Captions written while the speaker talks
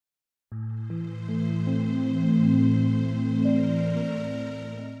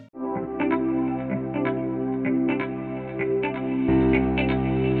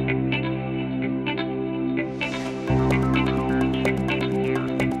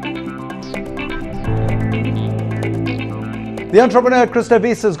The entrepreneur Christo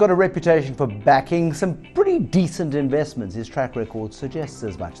Wiese has got a reputation for backing some pretty decent investments. His track record suggests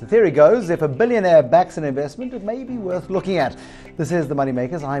as much. The theory goes, if a billionaire backs an investment, it may be worth looking at. This is the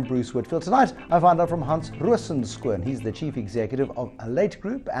MoneyMakers. I'm Bruce Whitfeild. Tonight, I find out from Hans Roosenschoon. He's the chief executive of Aleit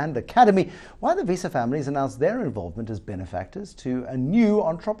Group and Academy, why the Wiese families announced their involvement as benefactors to a new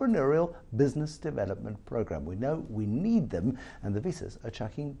entrepreneurial business development program. We know we need them, and the Wieses are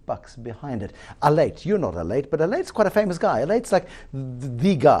chucking bucks behind it. Aleit, you're not Aleit, but Aleit's quite a famous guy. Aleit's like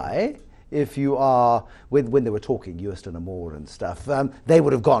the guy. If you are, when they were talking, Joost Amor and stuff, they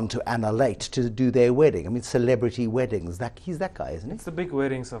would have gone to an Aleit to do their wedding. I mean, celebrity weddings. He's that guy, isn't he? It's the big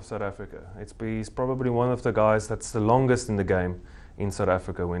weddings of South Africa. He's probably one of the guys that's the longest in the game in South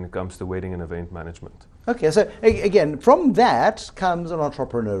Africa when it comes to wedding and event management. Okay, so again, from that comes an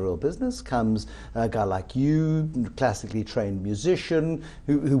entrepreneurial business, comes a guy like you, classically trained musician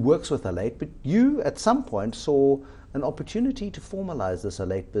who works with Aleit, but you at some point saw an opportunity to formalize this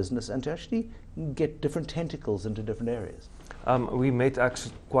Aleit business and to actually get different tentacles into different areas. We met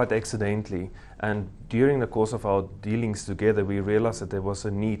actually quite accidentally, and during the course of our dealings together, we realized that there was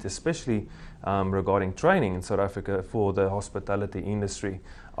a need, especially regarding training in South Africa for the hospitality industry.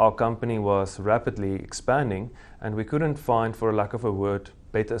 Our company was rapidly expanding, and we couldn't find, for a lack of a word,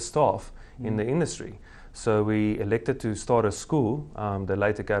 better staff in the industry. So we elected to start a school, the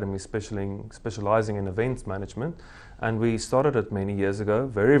Aleit Academy, specializing in events management, and we started it many years ago,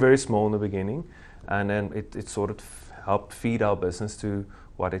 very, very small in the beginning, and then it sort of helped feed our business to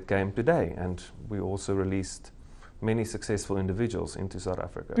what it came today. And we also released many successful individuals into South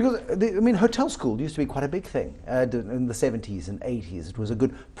Africa. Because, hotel school used to be quite a big thing in the 70s and 80s. It was a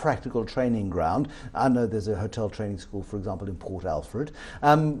good practical training ground. I know there's a hotel training school, for example, in Port Alfred,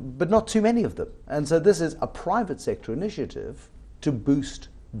 but not too many of them. And so this is a private sector initiative to boost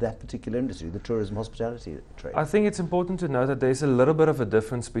that particular industry, the tourism hospitality trade. I think it's important to know that there's a little bit of a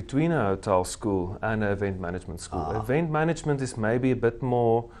difference between a hotel school and an event management school. Event management is maybe a bit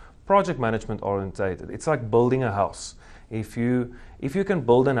more project management orientated. It's like building a house. If you can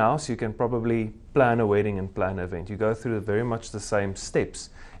build a house, you can probably plan a wedding and plan an event. You go through very much the same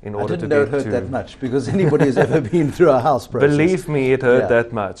steps in order to get to... I didn't know it hurt that much, because anybody who's ever been through a house process... Believe me, it hurt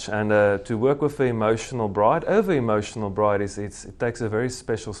that much. And to work with an emotional bride, over-emotional bride, it takes a very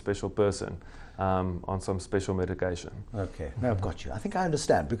special person on some special medication. Okay, now I've got you. I think I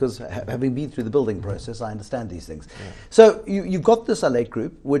understand, because having been through the building process, I understand these things. Yeah. So you've got this Aleit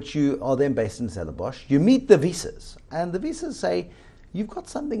Group, which you are then based in Stellenbosch. You meet the Wieses, and the Wieses say, you've got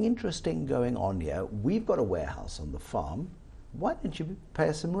something interesting going on here. We've got a warehouse on the farm. Why don't you pay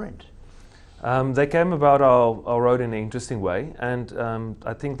us some rent? They came about our road in an interesting way, and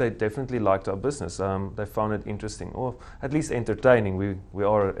I think they definitely liked our business. They found it interesting, or at least entertaining. We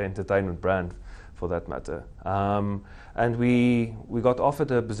are an entertainment brand, for that matter. And we got offered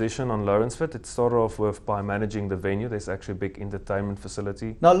a position on Lawrenceford. It started off with by managing the venue. There's actually a big entertainment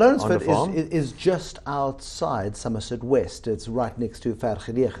facility. Now Lawrenceford is just outside Somerset West. It's right next to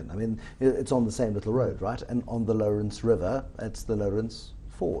Vergelegen. I mean, it's on the same little road, right? And on the Lawrence River, it's the Lawrence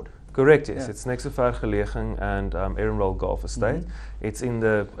Ford. Correct, yes. Yeah. It's next to Vergelegen and Ehrenwald Golf Estate. It's in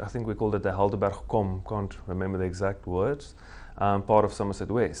the, I think we called it the Helderberg Kom, can't remember the exact words, part of Somerset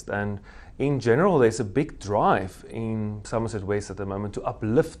West. And in general, there's a big drive in Somerset West at the moment to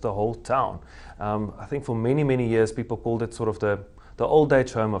uplift the whole town. I think for many, many years, people called it sort of the old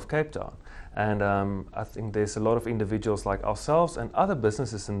age home of Cape Town. And I think there's a lot of individuals like ourselves and other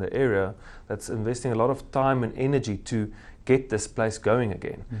businesses in the area that's investing a lot of time and energy to get this place going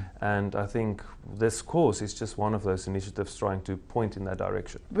again. And I think this course is just one of those initiatives trying to point in that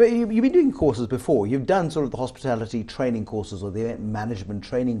direction. But you've been doing courses before. You've done sort of the hospitality training courses or the event management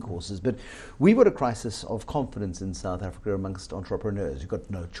training courses, but we've got a crisis of confidence in South Africa amongst entrepreneurs. You've got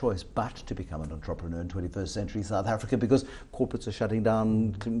no choice but to become an entrepreneur in 21st century South Africa, because corporates are shutting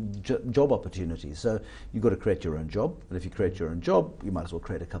down job opportunities. So you've got to create your own job, and if you create your own job, you might as well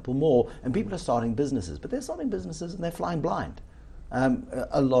create a couple more. And people are starting businesses, but they're starting businesses and they're flying blind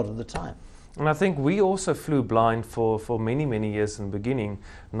a lot of the time. And I think we also flew blind for many, many years in the beginning.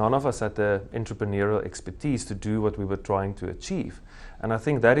 None of us had the entrepreneurial expertise to do what we were trying to achieve. And I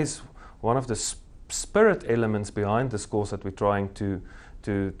think that is one of the spirit elements behind this course that we're trying to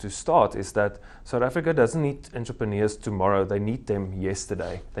start, is that South Africa doesn't need entrepreneurs tomorrow. They need them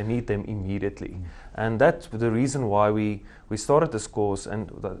yesterday. They need them immediately. And that's the reason why we started this course, and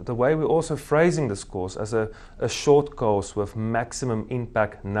the way we're also phrasing this course as a short course with maximum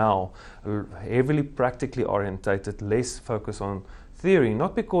impact now, heavily practically orientated, less focus on theory,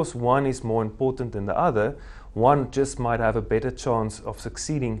 not because one is more important than the other. One just might have a better chance of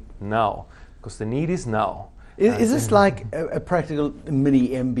succeeding now, because the need is now. Is this like a practical mini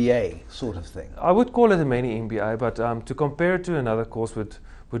MBA sort of thing? I would call it a mini MBA, but to compare it to another course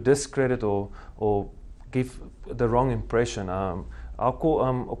would discredit or give the wrong impression. Our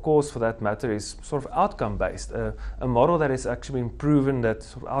course, for that matter, is sort of outcome-based, a model that has actually been proven that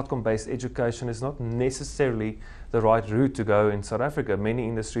sort of outcome-based education is not necessarily the right route to go in South Africa. Many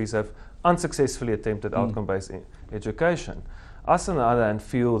industries have unsuccessfully attempted outcome-based education. Us, on the other hand,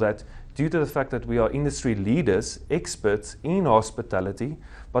 feel that due to the fact that we are industry leaders, experts in hospitality,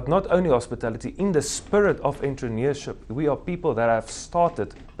 but not only hospitality, in the spirit of entrepreneurship, we are people that have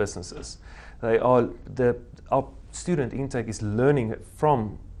started businesses. Our student intake is learning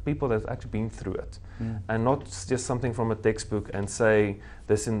from people that have actually been through it, and not just something from a textbook and say,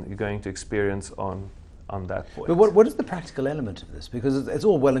 this you're going to experience on that point. But what is the practical element of this? Because it's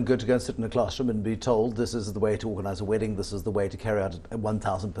all well and good to go and sit in a classroom and be told this is the way to organize a wedding, this is the way to carry out a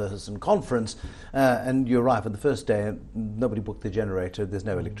 1,000 person conference, and you're right, for the first day nobody booked the generator, there's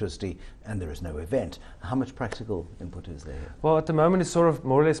no electricity, and there is no event. How much practical input is there? Well, at the moment it's sort of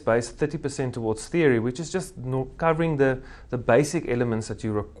more or less based 30% towards theory, which is just covering the basic elements that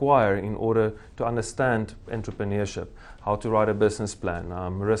you require in order to understand entrepreneurship. How to write a business plan,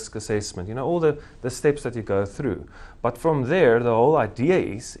 risk assessment, all the steps that you go through. But from there, the whole idea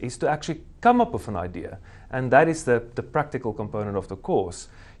is to actually come up with an idea. And that is the practical component of the course.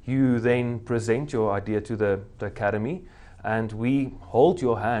 You then present your idea to the academy, and we hold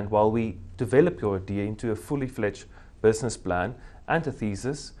your hand while we develop your idea into a fully fledged business plan and a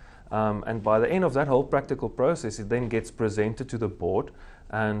thesis. And by the end of that whole practical process, it then gets presented to the board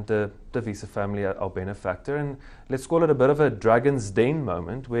and the Wiese family, our benefactor. And let's call it a bit of a dragon's den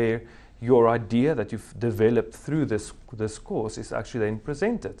moment where your idea that you've developed through this course is actually then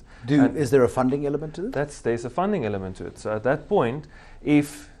presented. Is there a funding element to it? There's a funding element to it. So at that point,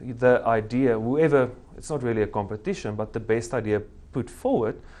 if the idea, it's not really a competition, but the best idea put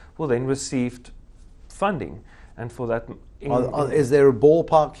forward will then receive funding. And for that, is there a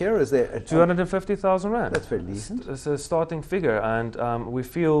ballpark here? Is there 250,000 rand? That's very decent. It's a starting figure, and we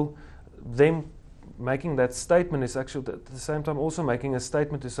feel them making that statement is actually at the same time also making a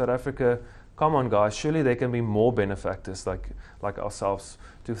statement to South Africa. Come on, guys! Surely there can be more benefactors like ourselves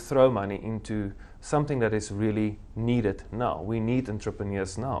to throw money into something that is really needed now. We need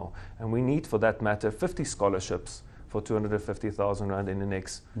entrepreneurs now, and we need, for that matter, 50 scholarships for 250,000 rand in the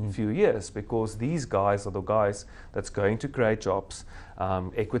next few years, because these guys are the guys that's going to create jobs,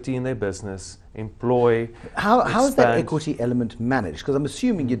 equity in their business, employ. How is that equity element managed? Because I'm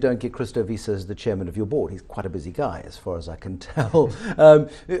assuming you don't get Christo Wiese as the chairman of your board. He's quite a busy guy, as far as I can tell.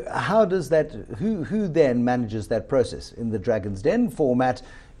 How does that? Who then manages that process? In the Dragon's Den format,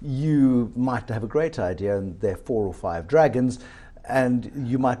 you might have a great idea, and there are 4 or 5 dragons. And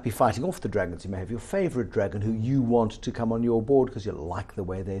you might be fighting off the dragons. You may have your favorite dragon who you want to come on your board because you like the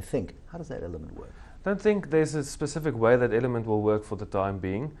way they think. How does that element work? I don't think there's a specific way that element will work for the time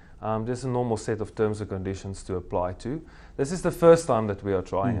being. There's a normal set of terms and conditions to apply to. This is the first time that we are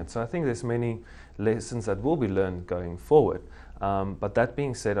trying it, so I think there's many lessons that will be learned going forward. But that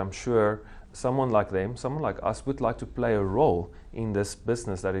being said, I'm sure someone like them, someone like us, would like to play a role in this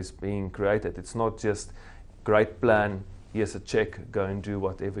business that is being created. It's not just great plan, here's a check, go and do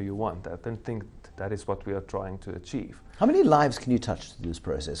whatever you want. I don't think that is what we are trying to achieve. How many lives can you touch through this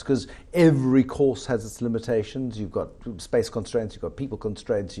process? Because every course has its limitations. You've got space constraints, you've got people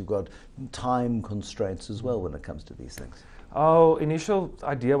constraints, you've got time constraints as well when it comes to these things. Our initial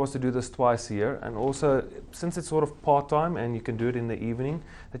idea was to do this twice a year, and also, since it's sort of part-time and you can do it in the evening,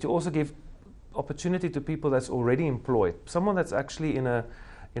 that you also give opportunity to people that's already employed. Someone that's actually in an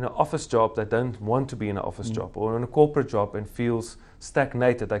office job that don't want to be in an office job, or in a corporate job and feels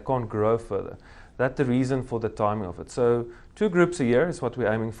stagnated, they can't grow further. That's the reason for the timing of it. So 2 groups a year is what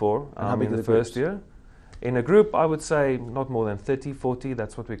we're aiming for in the first year. In a group, I would say not more than 30, 40.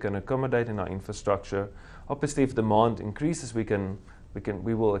 That's what we can accommodate in our infrastructure. Obviously, if demand increases, we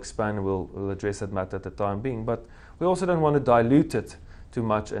will expand and we'll address that matter at the time being. But we also don't want to dilute it too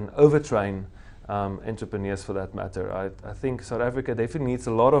much and overtrain entrepreneurs for that matter. I think South Africa definitely needs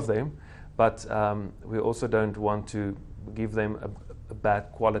a lot of them, but we also don't want to give them a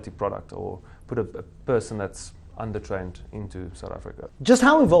bad quality product or put a person that's undertrained into South Africa. Just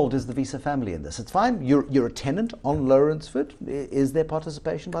how involved is the Wiese family in this? It's fine, you're a tenant on Lawrenceford. Is there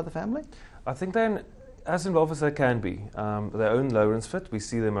participation by the family? I think they're as involved as they can be. They own Lawrenceford, we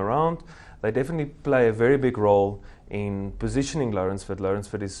see them around. They definitely play a very big role in positioning Lawrenceford.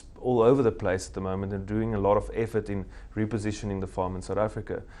 Lawrenceford is all over the place at the moment and doing a lot of effort in repositioning the farm in South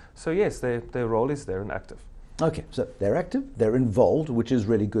Africa. So yes, their role is there and active. Okay, so they're active, they're involved, which is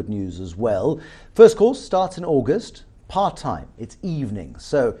really good news as well. First course starts in August, part-time, it's evening,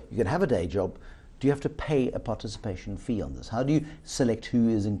 so you can have a day job. Do you have to pay a participation fee on this? How do you select who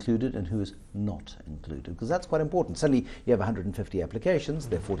is included and who is not included? Because that's quite important. Suddenly you have 150 applications,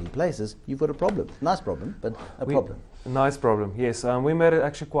 there are 40 places, you've got a problem. Nice problem, but a problem. Nice problem, yes. We made it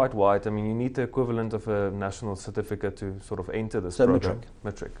actually quite wide. I mean, you need the equivalent of a national certificate to sort of enter this program.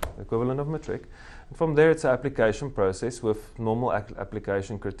 Matric. Equivalent of matric. And from there, it's an application process with normal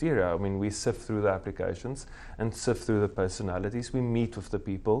application criteria. I mean, we sift through the applications and sift through the personalities. We meet with the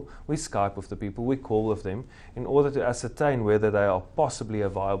people, we Skype with the people, we call with them in order to ascertain whether they are possibly a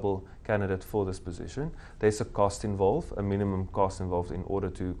viable candidate for this position. There's a cost involved, a minimum cost involved in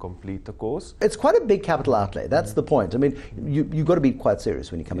order to complete the course. It's quite a big capital outlay, that's the point. I mean, you've got to be quite serious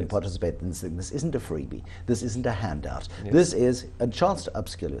when you come and participate in this thing. This isn't a freebie, this isn't a handout. This is a chance to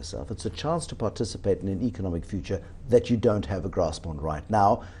upskill yourself. It's a chance to participate in an economic future that you don't have a grasp on right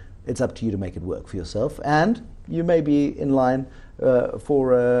now. It's up to you to make it work for yourself, and you may be in line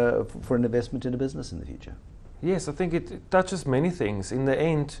for an investment in a business in the future. Yes, I think it touches many things. In the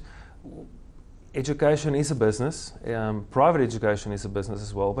end, education is a business, private education is a business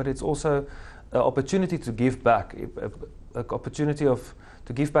as well, but it's also an opportunity to give back, an opportunity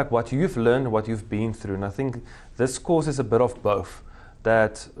to give back what you've learned, what you've been through. And I think this course is a bit of both,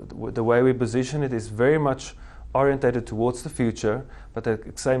 that the way we position it is very much orientated towards the future, but at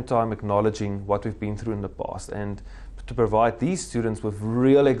the same time acknowledging what we've been through in the past, and to provide these students with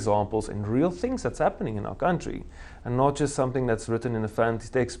real examples and real things that's happening in our country, and not just something that's written in a fancy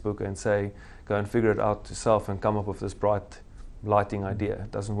textbook and say, go and figure it out yourself and come up with this bright lighting idea.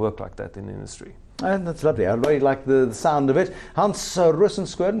 It doesn't work like that in the industry. And that's lovely. I really like the sound of it. Hans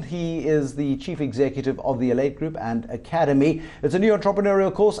Roosenschoon, he is the Chief Executive of the Aleit Group and Academy. It's a new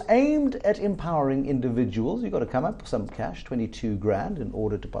entrepreneurial course aimed at empowering individuals. You've got to come up with some cash, 22 grand, in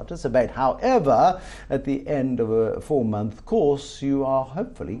order to participate. However, at the end of a 4-month course, you are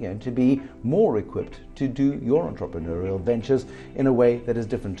hopefully going to be more equipped to do your entrepreneurial ventures in a way that is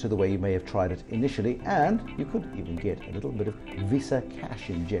different to the way you may have tried it initially, and you could even get a little bit of Visa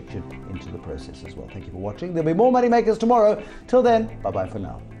cash injection into the process as well. Thank you for watching. There'll be more Money Makers tomorrow. Till then, bye-bye for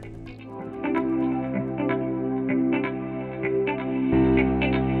now.